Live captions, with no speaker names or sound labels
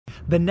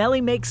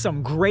Benelli makes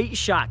some great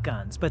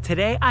shotguns, but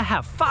today I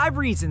have 5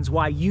 reasons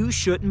why you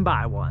shouldn't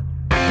buy one.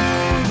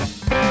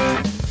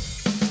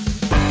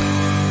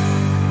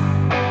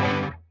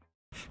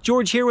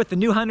 George here with the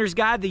New Hunter's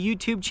Guide, the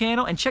YouTube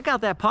channel, and check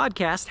out that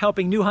podcast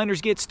helping new hunters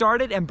get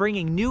started and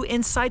bringing new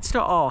insights to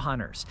all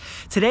hunters.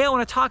 Today I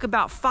want to talk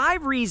about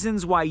 5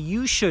 reasons why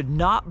you should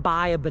not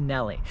buy a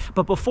Benelli.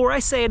 But before I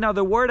say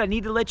another word, I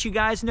need to let you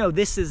guys know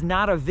this is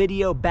not a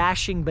video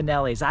bashing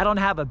Benellis. I don't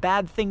have a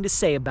bad thing to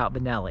say about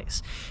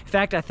Benellis. In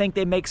fact, I think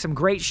they make some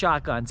great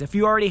shotguns. If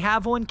you already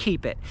have one,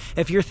 keep it.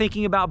 If you're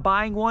thinking about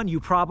buying one, you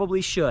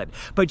probably should.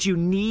 But you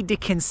need to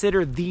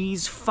consider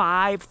these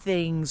 5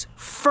 things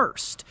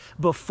first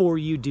before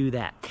you do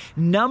that.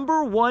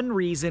 Number 1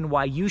 reason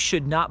why you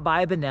should not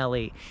buy a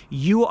Benelli: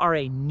 you are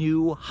a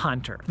new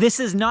hunter. This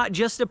is not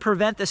just to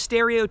prevent the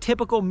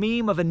stereotypical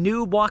meme of a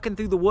noob walking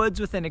through the woods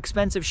with an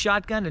expensive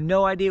shotgun and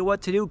no idea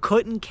what to do.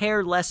 Couldn't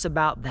care less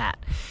about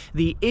that.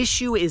 The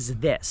issue is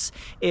this: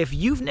 if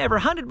you've never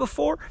hunted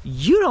before,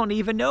 you don't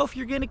even know if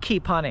you're going to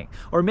keep hunting.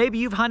 Or maybe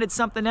you've hunted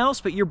something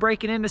else, but you're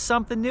breaking into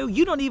something new.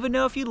 You don't even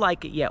know if you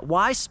like it yet.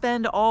 Why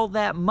spend all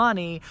that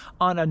money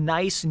on a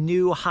nice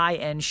new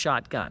high-end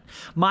shotgun?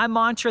 My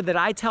mantra that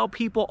I tell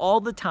people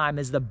all the time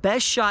is the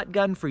best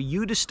shotgun for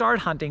you to start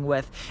hunting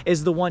with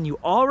is the one you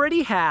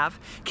already have,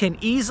 can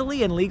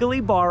easily and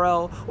legally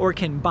borrow, or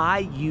can buy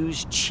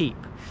used cheap.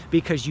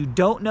 Because you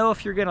don't know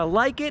if you're gonna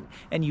like it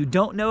and you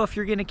don't know if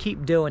you're gonna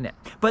keep doing it.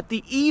 But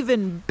the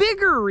even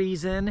bigger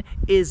reason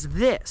is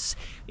this: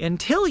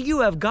 until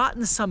you have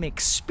gotten some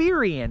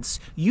experience,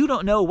 you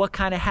don't know what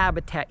kind of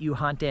habitat you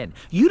hunt in.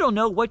 You don't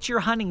know what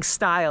your hunting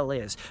style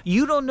is.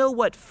 You don't know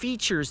what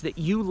features that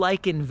you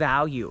like and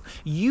value.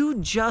 You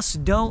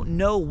just don't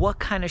know what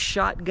kind of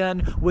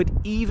shotgun would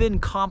even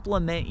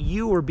complement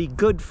you or be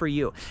good for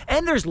you.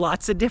 And there's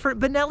lots of different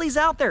Benellis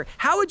out there.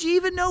 How would you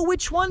even know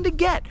which one to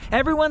get?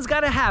 Everyone's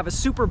gotta have a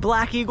Super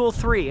Black Eagle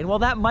 3, and while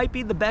that might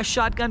be the best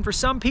shotgun for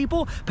some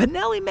people,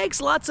 Benelli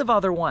makes lots of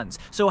other ones.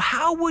 So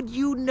how would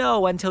you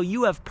know until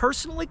you have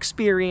personal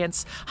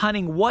experience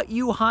hunting what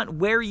you hunt,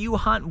 where you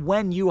hunt,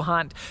 when you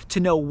hunt,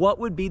 to know what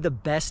would be the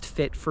best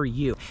fit for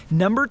you?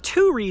 Number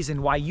 2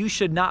 reason why you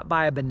should not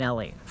buy a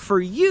Benelli: for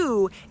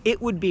you,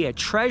 it would be a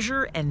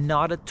treasure and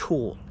not a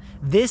tool.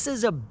 This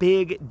is a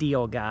big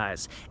deal,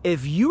 guys.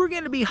 If you're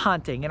gonna be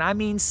hunting, and I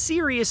mean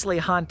seriously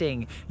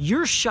hunting,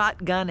 your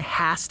shotgun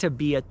has to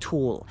be a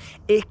tool.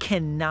 It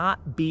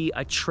cannot be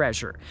a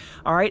treasure,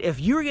 all right?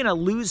 If you're gonna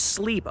lose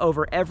sleep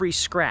over every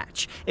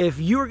scratch, if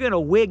you're gonna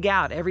wig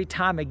out every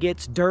time it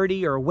gets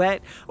dirty or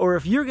wet, or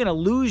if you're gonna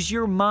lose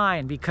your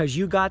mind because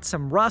you got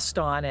some rust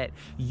on it,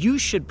 you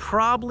should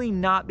probably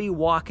not be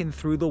walking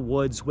through the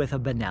woods with a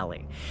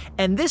Benelli.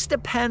 And this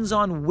depends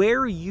on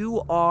where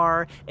you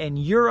are in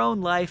your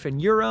own life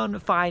and your own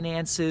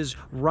finances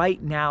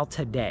right now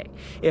today.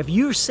 If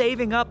you're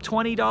saving up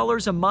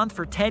 $20 a month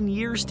for 10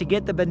 years to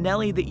get the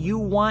Benelli that you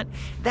want,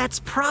 that's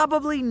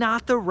probably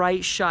not the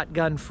right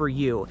shotgun for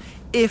you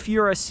if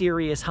you're a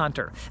serious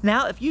hunter.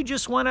 Now, if you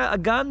just want a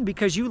gun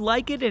because you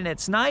like it and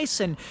it's nice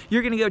and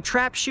you're gonna go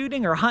trap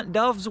shooting or hunt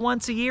doves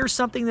once a year,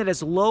 something that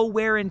has low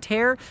wear and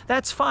tear,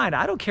 that's fine.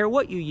 I don't care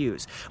what you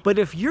use. But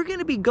if you're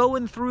gonna be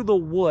going through the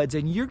woods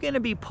and you're gonna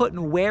be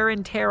putting wear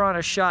and tear on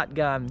a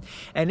shotgun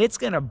and it's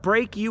gonna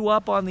break you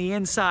up on the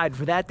inside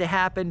for that to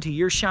happen to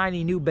your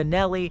shiny new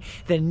Benelli,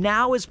 then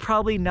now is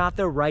probably not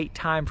the right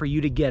time for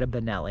you to get a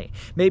Benelli.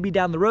 Maybe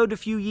down the road a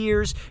few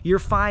years, your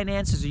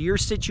finances or your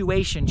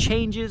situation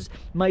changes,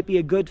 might be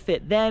a good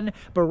fit then,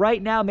 but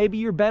right now maybe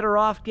you're better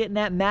off getting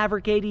that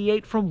Maverick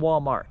 88 from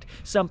Walmart.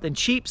 Something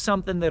cheap,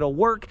 something that'll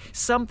work,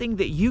 something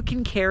that you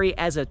can carry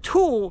as a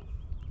tool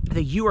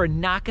that you are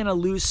not going to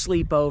lose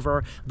sleep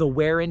over the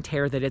wear and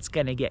tear that it's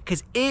going to get,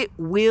 because it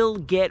will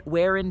get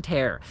wear and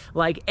tear.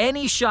 Like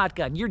any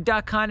shotgun, you're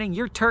duck hunting,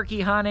 you're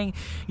turkey hunting,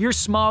 you're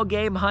small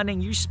game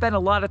hunting, you spend a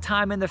lot of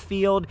time in the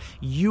field,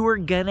 you are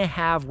going to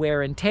have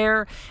wear and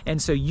tear.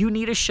 And so you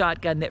need a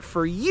shotgun that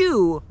for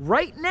you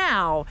right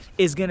now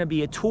is going to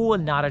be a tool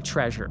and not a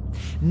treasure.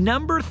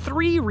 Number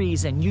 3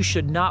 reason you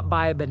should not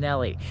buy a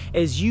Benelli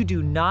is you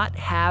do not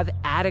have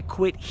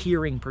adequate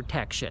hearing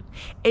protection.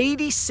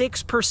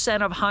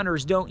 86% of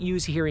hunters don't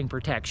use hearing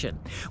protection,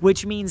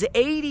 which means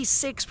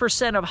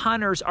 86% of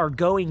hunters are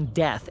going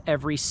deaf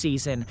every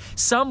season.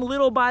 Some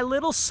little by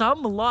little,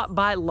 some lot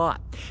by lot.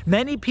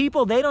 Many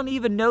people, they don't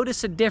even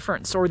notice a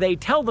difference, or they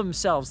tell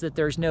themselves that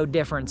there's no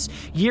difference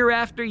year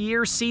after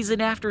year, season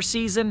after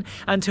season,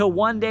 until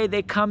one day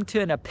they come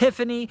to an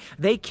epiphany.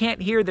 They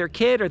can't hear their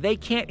kid, or they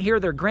can't hear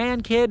their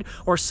grandkid,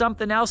 or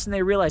something else, and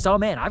they realize, oh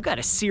man, I've got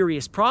a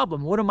serious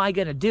problem. What am I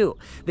gonna do?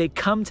 They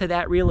come to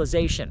that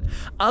realization.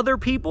 Other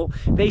people,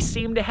 they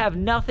seem to have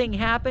nothing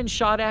happen,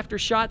 shot after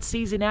shot,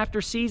 season after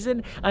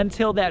season,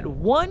 until that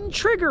one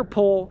trigger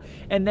pull,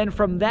 and then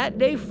from that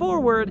day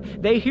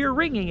forward, they hear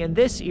ringing in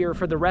this ear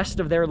for the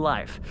rest of their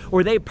life,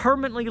 or they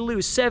permanently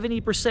lose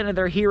 70% of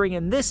their hearing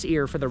in this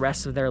ear for the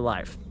rest of their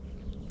life.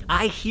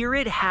 I hear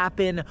it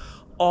happen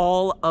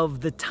all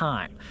of the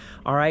time.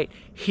 All right,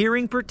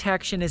 hearing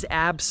protection is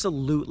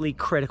absolutely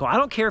critical. I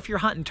don't care if you're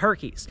hunting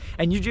turkeys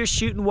and you're just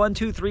shooting 1,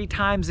 2, 3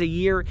 times a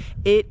year.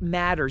 It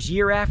matters.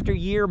 Year after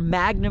year,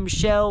 magnum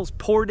shells,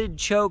 ported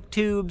choke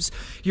tubes,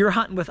 you're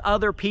hunting with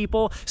other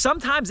people.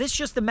 Sometimes it's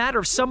just a matter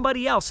of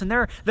somebody else and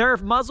their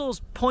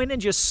muzzle's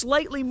pointing just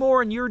slightly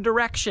more in your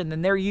direction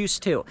than they're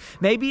used to.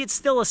 Maybe it's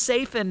still a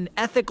safe and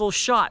ethical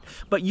shot,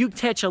 but you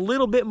catch a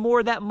little bit more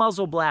of that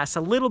muzzle blast,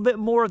 a little bit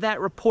more of that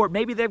report.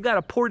 Maybe they've got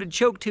a ported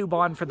choke tube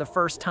on for the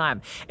first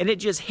time and it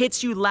just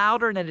hits you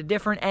louder and at a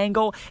different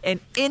angle, and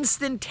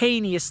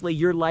instantaneously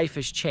your life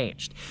has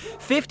changed.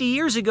 50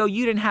 years ago,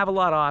 you didn't have a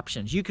lot of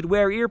options. You could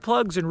wear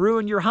earplugs and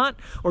ruin your hunt,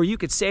 or you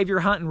could save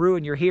your hunt and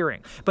ruin your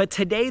hearing. But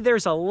today,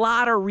 there's a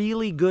lot of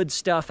really good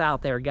stuff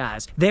out there,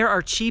 guys. There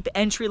are cheap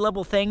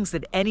entry-level things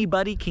that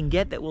anybody can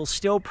get that will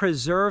still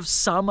preserve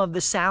some of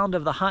the sound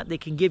of the hunt. They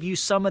can give you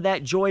some of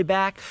that joy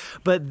back,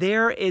 but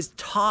there is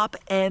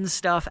top-end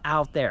stuff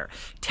out there.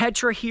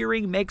 Tetra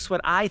Hearing makes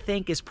what I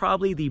think is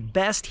probably the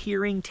best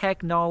hearing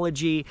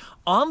technology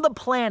on the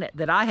planet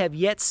that I have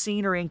yet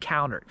seen or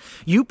encountered.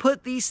 You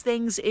put these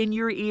things in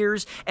your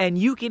ears and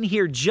you can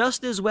hear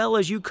just as well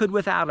as you could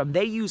without them.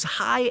 They use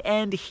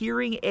high-end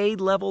hearing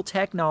aid level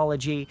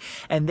technology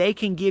and they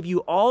can give you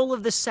all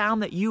of the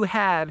sound that you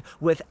had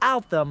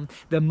without them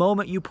the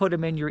moment you put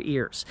them in your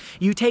ears.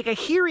 You take a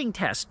hearing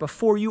test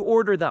before you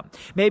order them.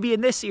 Maybe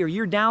in this ear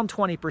you're down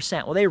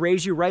 20%. Well, they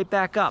raise you right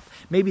back up.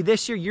 Maybe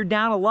this year you're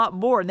down a lot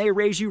more and they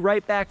raise you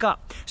right back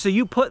up. So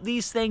you put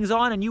these things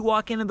on and you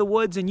walk into the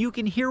woods and you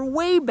can hear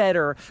way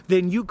better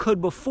than you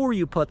could before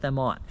you put them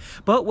on.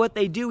 But what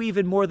they do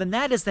even more than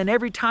that is then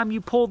every time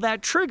you pull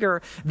that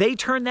trigger, they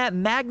turn that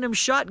Magnum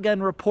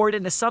shotgun report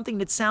into something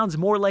that sounds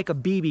more like a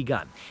BB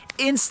gun.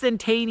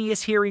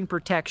 Instantaneous hearing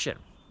protection.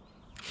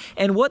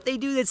 And what they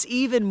do that's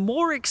even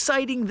more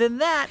exciting than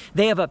that,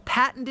 they have a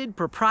patented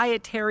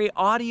proprietary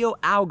audio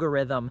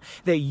algorithm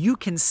that you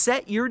can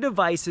set your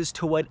devices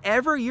to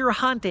whatever you're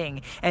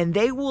hunting, and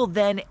they will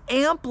then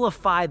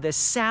amplify the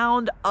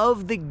sound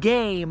of the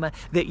game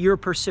that you're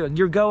pursuing.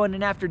 You're going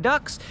in after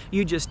ducks,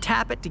 you just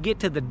tap it to get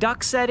to the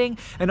duck setting,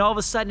 and all of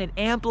a sudden it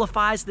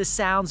amplifies the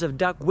sounds of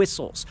duck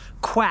whistles,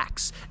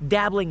 quacks,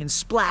 dabbling and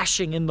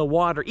splashing in the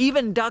water,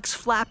 even ducks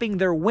flapping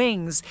their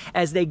wings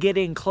as they get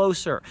in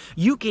closer.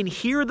 You can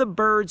hear the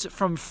birds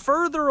from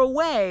further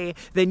away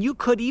than you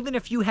could even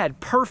if you had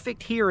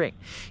perfect hearing.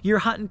 You're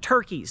hunting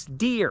turkeys,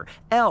 deer,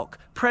 elk,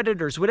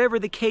 predators, whatever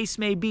the case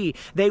may be.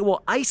 They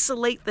will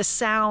isolate the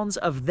sounds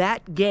of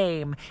that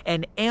game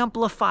and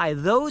amplify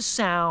those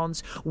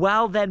sounds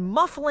while then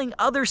muffling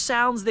other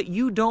sounds that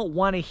you don't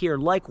want to hear,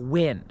 like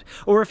wind.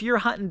 Or if you're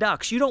hunting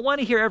ducks, you don't want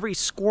to hear every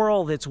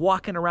squirrel that's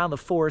walking around the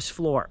forest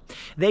floor.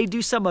 They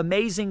do some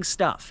amazing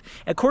stuff.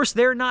 Of course,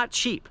 they're not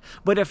cheap,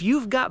 but if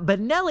you've got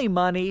Benelli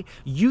money,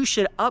 you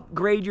should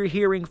upgrade your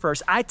hearing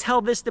first. I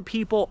tell this to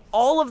people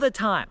all of the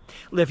time.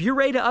 If you're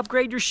ready to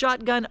upgrade your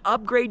shotgun,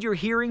 upgrade your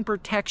hearing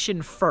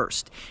protection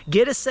first.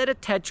 Get a set of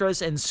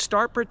Tetras and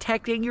start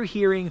protecting your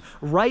hearing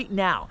right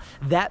now.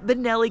 That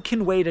Benelli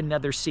can wait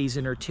another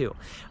season or two.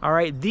 All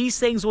right, these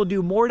things will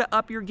do more to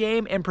up your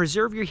game and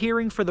preserve your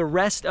hearing for the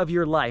rest of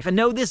your life. And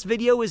no, this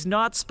video is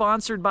not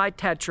sponsored by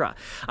Tetra.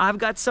 I've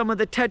got some of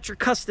the Tetra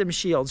custom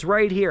shields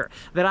right here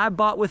that I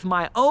bought with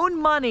my own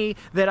money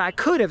that I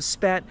could have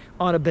spent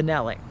on a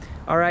Benelli.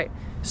 All right,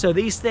 so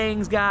these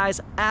things, guys,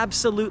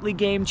 absolutely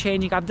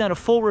game-changing. I've done a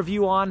full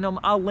review on them.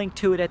 I'll link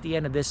to it at the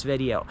end of this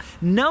video.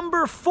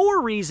 Number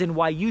 4 reason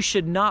why you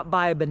should not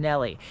buy a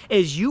Benelli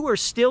is you are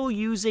still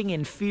using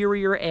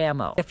inferior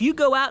ammo. If you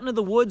go out into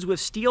the woods with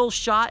steel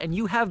shot and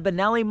you have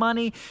Benelli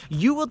money,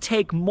 you will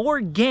take more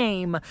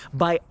game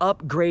by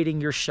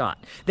upgrading your shot.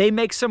 They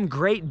make some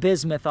great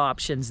bismuth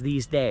options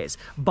these days.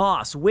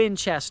 Boss,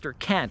 Winchester,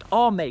 Kent,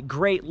 all make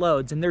great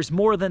loads, and there's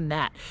more than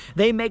that.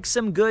 They make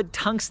some good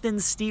tungsten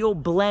steel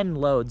blend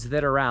loads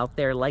that are out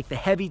there, like the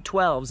heavy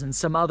 12s and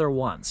some other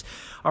ones.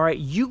 All right,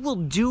 you will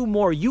do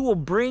more. You will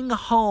bring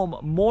home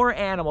more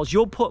animals.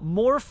 You'll put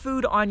more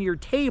food on your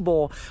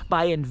table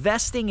by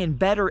investing in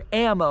better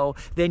ammo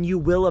than you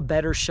will a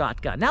better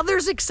shotgun. Now,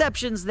 there's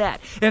exceptions to that.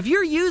 If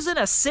you're using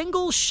a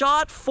single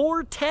shot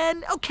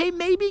 410, okay,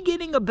 maybe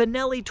getting a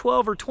Benelli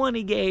 12 or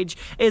 20 gauge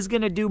is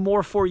going to do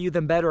more for you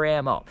than better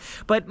ammo.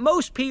 But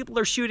most people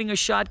are shooting a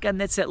shotgun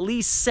that's at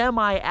least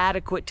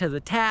semi-adequate to the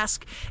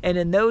task, and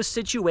in those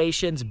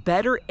situations,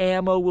 better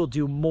ammo will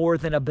do more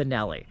than a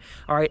Benelli.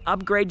 All right,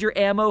 upgrade your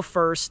ammo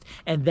first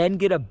and then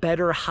get a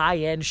better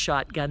high-end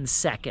shotgun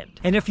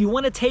second. And if you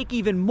want to take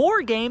even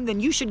more game,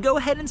 then you should go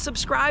ahead and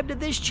subscribe to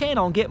this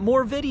channel and get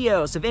more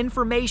videos of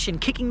information,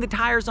 kicking the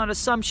tires on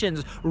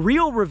assumptions,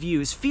 real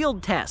reviews,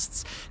 field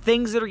tests,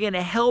 things that are going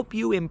to help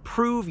you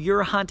improve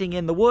your hunting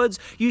in the woods.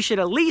 You should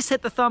at least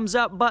hit the thumbs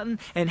up button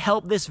and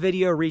help this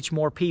video reach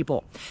more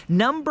people.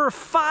 Number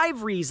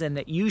 5 reason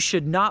that you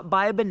should not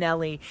buy a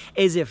Benelli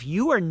is if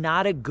you are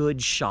not a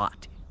good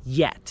shot.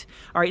 yet.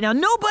 All right, now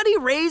nobody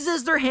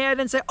raises their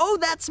hand and say, oh,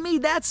 that's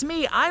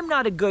me, I'm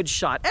not a good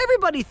shot.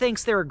 Everybody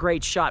thinks they're a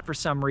great shot for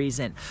some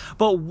reason.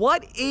 But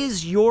what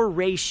is your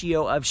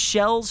ratio of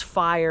shells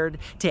fired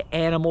to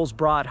animals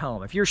brought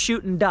home? If you're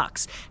shooting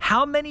ducks,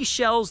 how many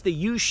shells do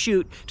you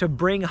shoot to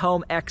bring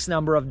home X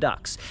number of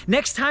ducks?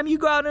 Next time you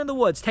go out in the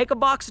woods, take a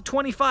box of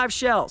 25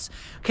 shells.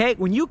 Okay,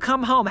 when you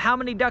come home, how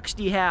many ducks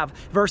do you have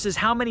versus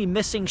how many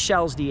missing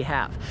shells do you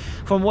have?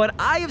 From what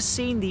I have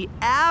seen, the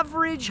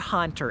average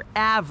hunter,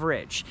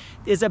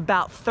 is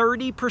about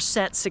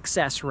 30%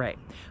 success rate.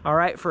 All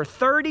right, for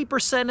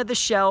 30% of the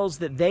shells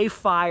that they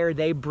fire,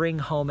 they bring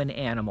home an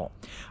animal.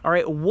 All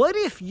right, what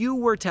if you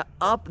were to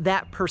up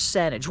that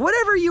percentage?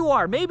 Whatever you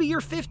are, maybe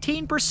you're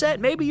 15%,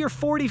 maybe you're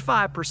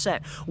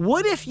 45%.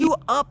 What if you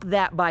up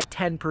that by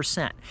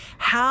 10%?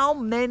 How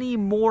many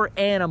more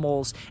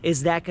animals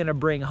is that gonna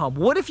bring home?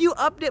 What if you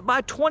upped it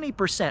by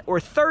 20% or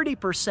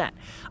 30%?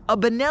 A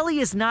Benelli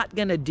is not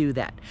gonna do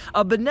that.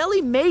 A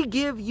Benelli may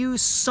give you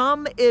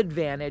some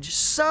advantage,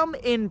 some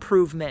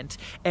improvement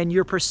in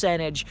your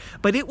percentage,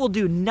 but it will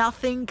do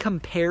nothing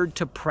compared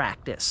to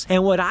practice.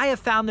 And what I have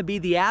found to be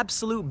the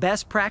absolute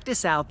best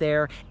practice out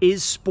there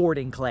is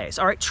sporting clays.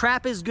 All right,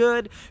 trap is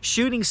good,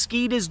 shooting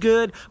skeet is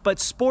good, but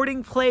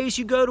sporting clays,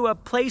 you go to a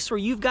place where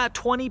you've got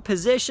 20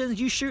 positions,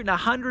 you shooting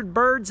 100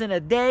 birds in a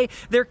day,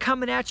 they're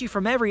coming at you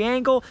from every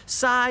angle,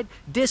 side,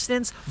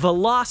 distance,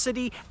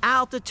 velocity,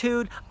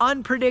 altitude,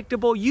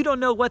 unpredictable, you don't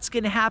know what's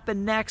gonna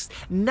happen next.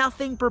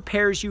 Nothing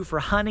prepares you for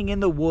hunting in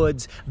the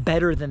woods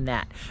better than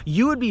that.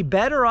 You would be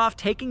better off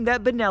taking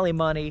that Benelli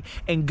money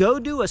and go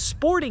do a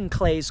sporting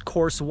clays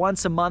course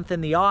once a month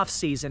in the off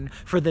season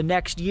for the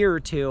next year or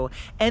two,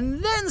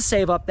 and then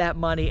save up that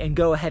money and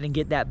go ahead and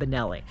get that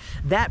Benelli.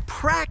 That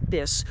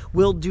practice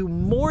will do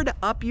more to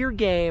up your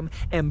game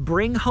and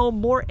bring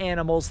home more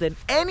animals than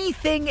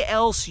anything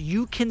else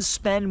you can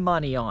spend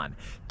money on.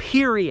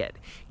 Period.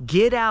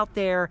 Get out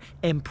there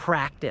and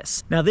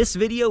practice. Now, this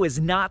video is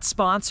not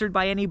sponsored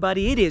by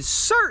anybody. It is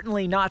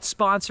certainly not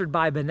sponsored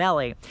by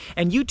Benelli.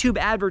 And YouTube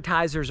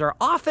advertisers are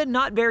often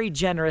not very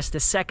generous to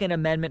Second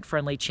Amendment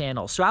friendly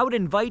channels. So I would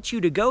invite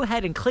you to go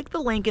ahead and click the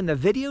link in the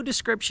video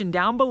description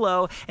down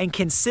below and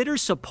consider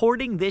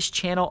supporting this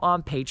channel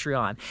on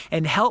Patreon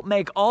and help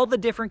make all the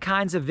different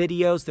kinds of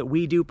videos that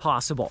we do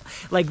possible.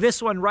 Like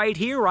this one right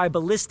here where I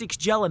ballistics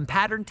gel and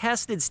pattern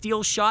tested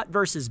steel shot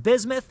versus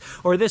bismuth,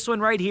 or this one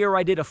right here where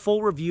I did a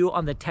full review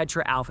on the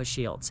Tetra Alpha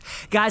Shields.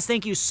 Guys,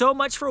 thank you so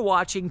much for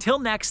watching. Till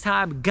next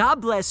time,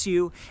 God bless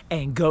you,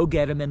 and go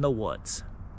get them in the woods.